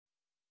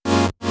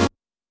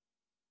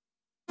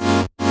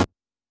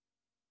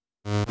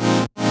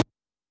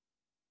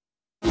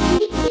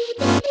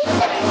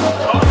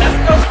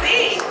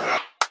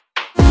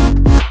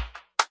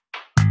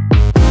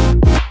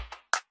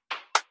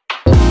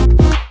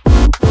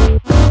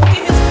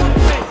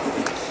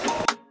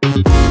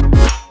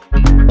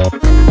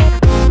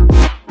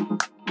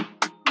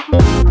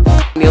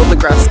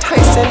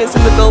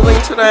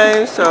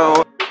today,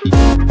 so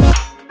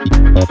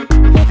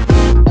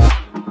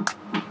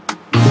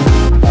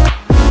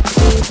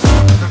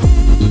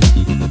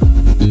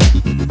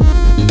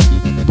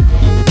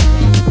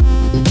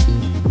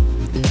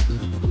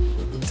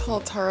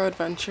Taro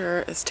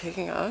adventure is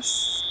taking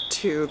us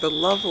to the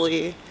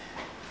lovely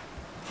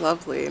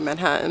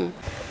Manhattan.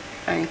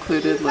 I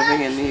included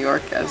living in New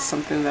York as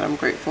something that I'm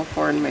grateful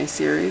for in my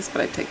series,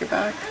 but I take it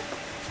back.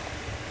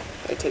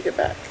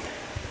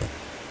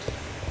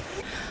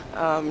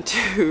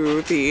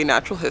 To the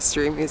Natural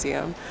History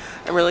Museum.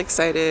 I'm really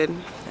excited.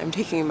 I'm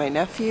taking my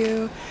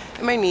nephew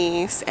and my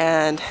niece,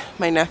 and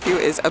my nephew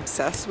is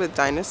obsessed with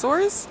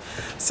dinosaurs,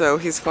 so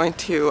he's going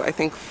to, I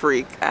think,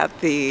 freak at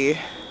the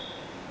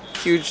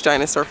huge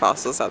dinosaur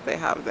fossils that they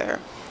have there.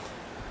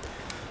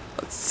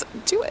 Let's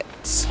do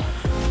it.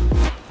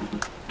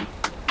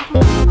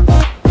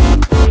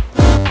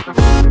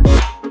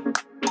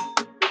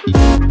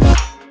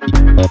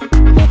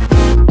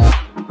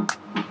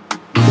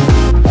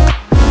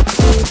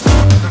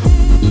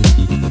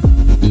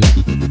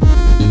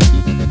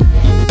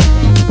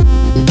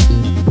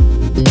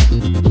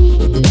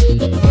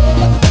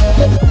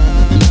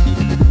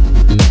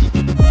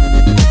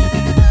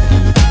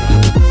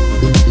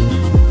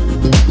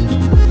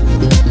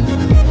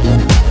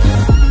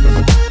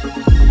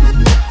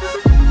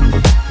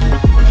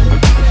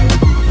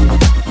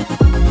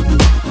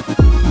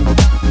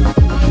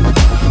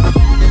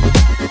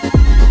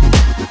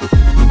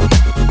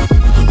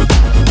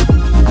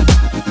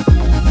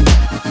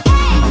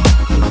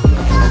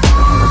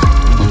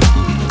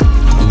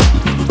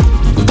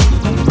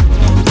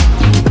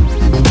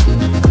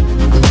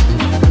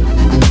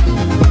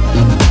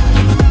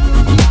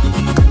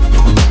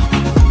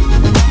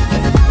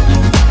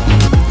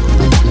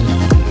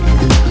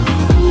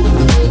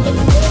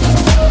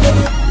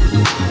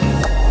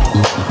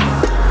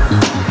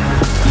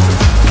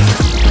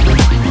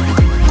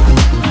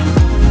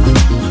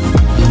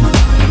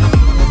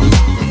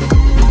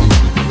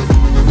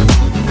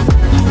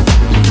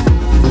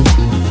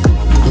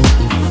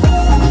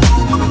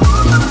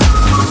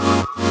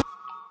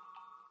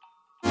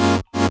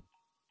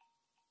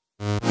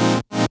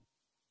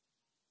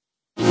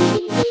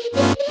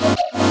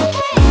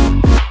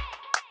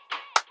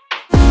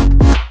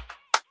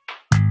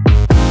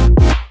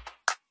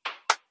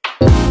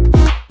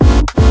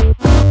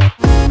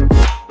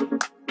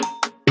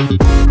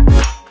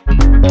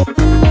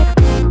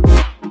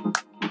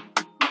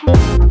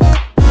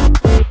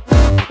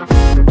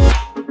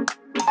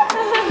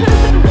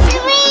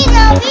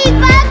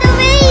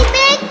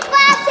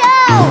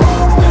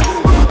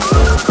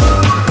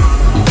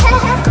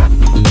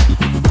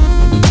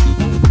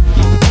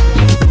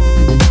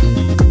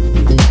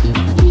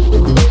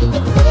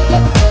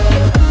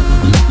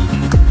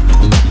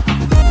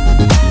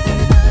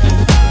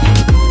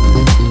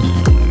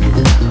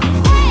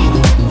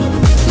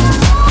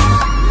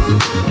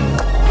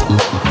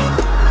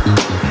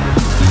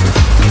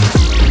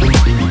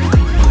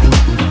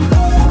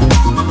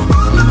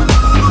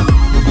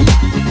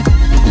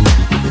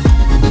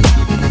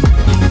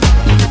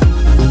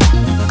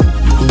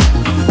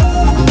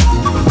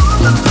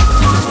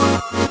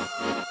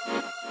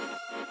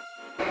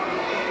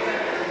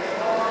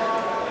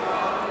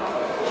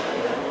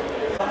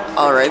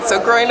 Alright,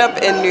 so growing up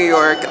in New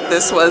York,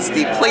 this was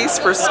the place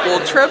for school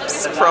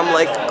trips from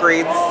like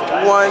grades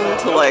 1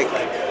 to like,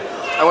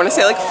 I want to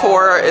say like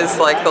 4 is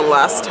like the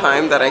last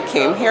time that I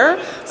came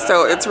here.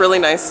 So it's really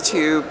nice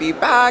to be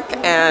back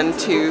and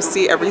to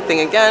see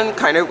everything again,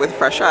 kind of with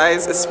fresh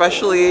eyes,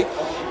 especially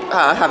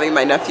having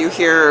my nephew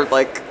here,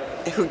 like,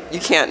 who you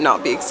can't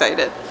not be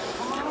excited.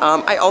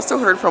 I also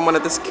heard from one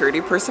of the security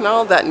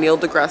personnel that Neil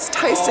deGrasse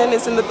Tyson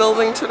is in the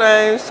building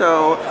today,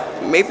 so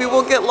maybe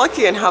we'll get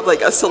lucky and have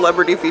like a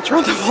celebrity feature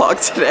on the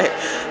vlog today.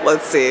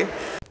 Let's see.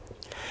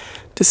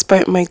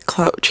 Despite my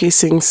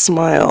clout-chasing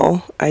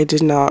smile, I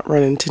did not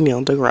run into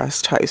Neil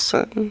deGrasse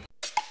Tyson.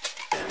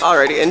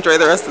 Alrighty, enjoy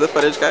the rest of the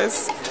footage,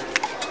 guys.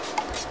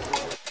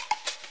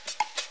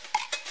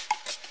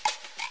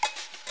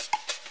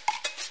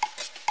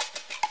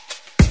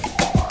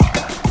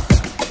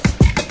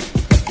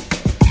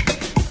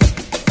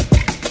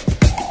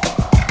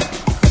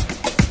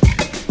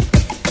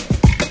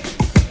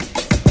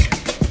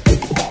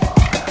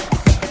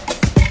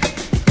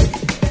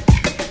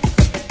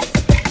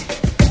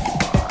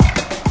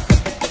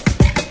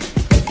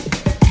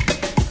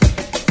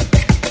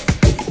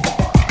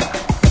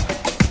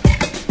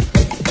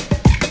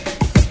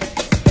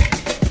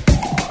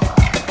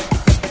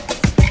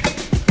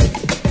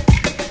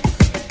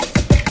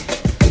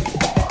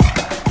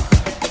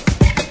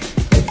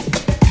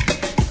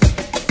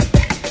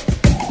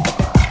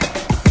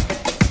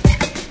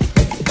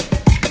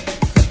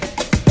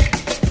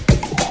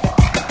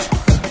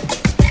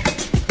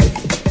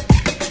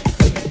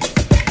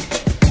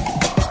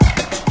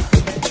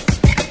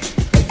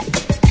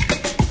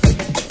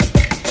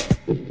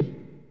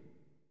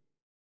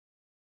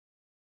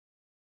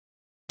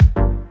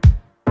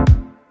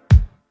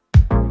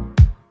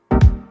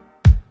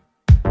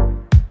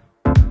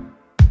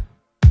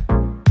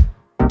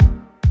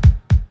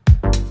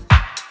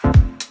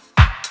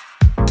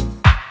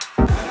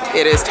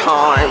 it is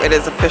time, it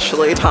is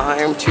officially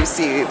time to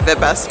see the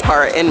best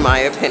part, in my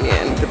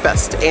opinion, the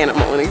best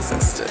animal in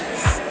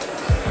existence.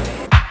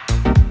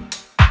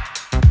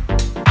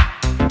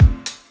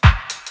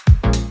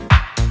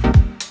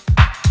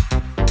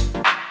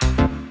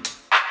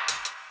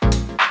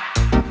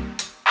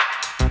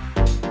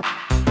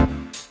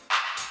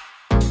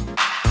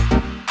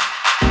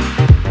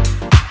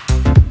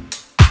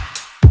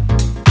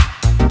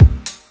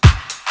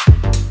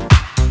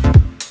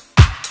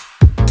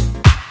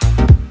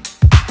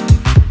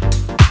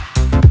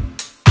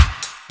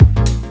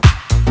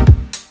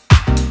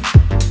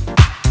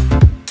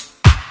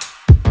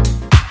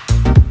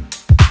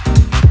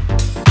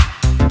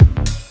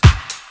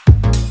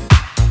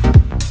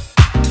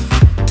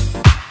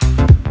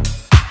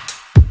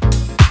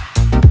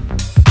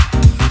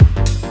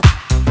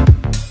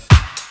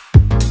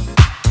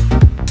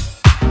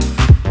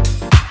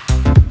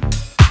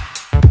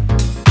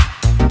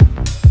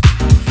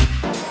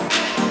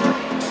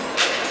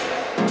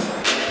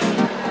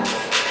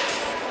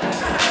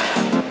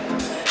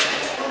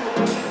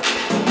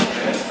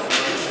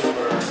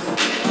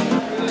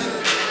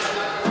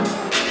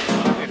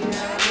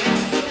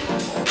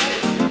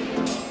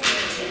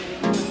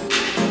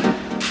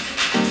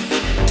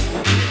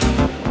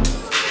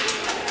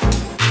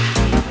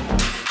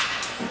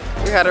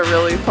 We had a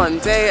really fun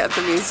day at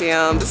the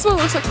museum. This is what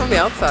it looks like from the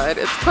outside.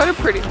 It's quite a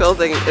pretty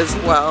building as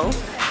well.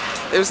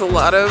 There's a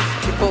lot of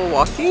people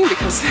walking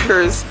because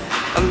there's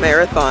a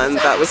marathon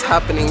that was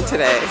happening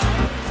today,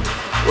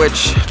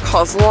 which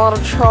caused a lot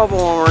of trouble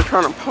when we were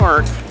trying to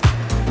park.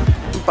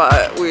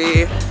 But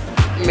we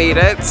made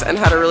it and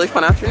had a really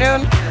fun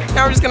afternoon.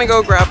 Now we're just gonna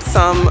go grab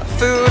some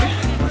food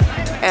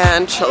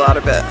and chill out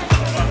a bit.